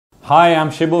Hi, I'm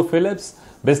Shibu Phillips,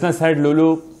 business head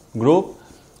Lulu Group.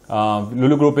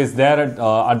 Lulu Group is there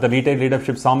at the Retail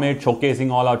Leadership Summit, showcasing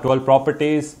all our 12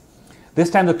 properties. This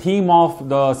time the theme of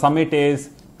the summit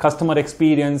is customer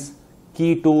experience,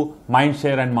 key to mind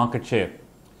share and market share.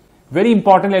 Very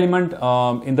important element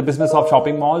in the business of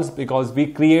shopping malls, because we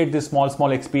create this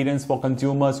small experience for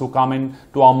consumers who come in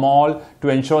to our mall to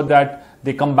ensure that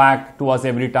they come back to us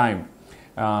every time.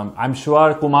 I'm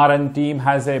sure Kumar and team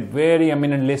has a very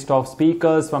eminent list of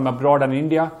speakers from abroad and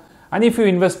India. And if you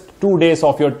invest 2 days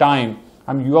of your time,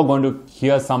 you are going to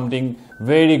hear something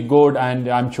very good, and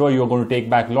I'm sure you're going to take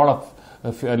back a lot of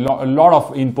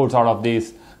inputs out of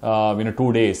these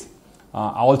 2 days.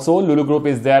 Also, Lulu Group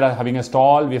is there having a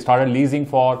stall. We started leasing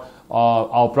for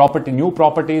our new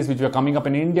properties which are coming up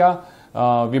in India.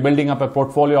 We're building up a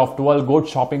portfolio of 12 good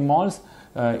shopping malls.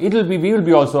 We will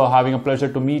be also having a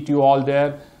pleasure to meet you all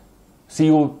there. See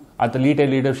you at the Retail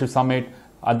Leadership Summit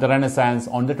at the Renaissance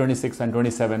on the 26th and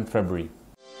 27th February.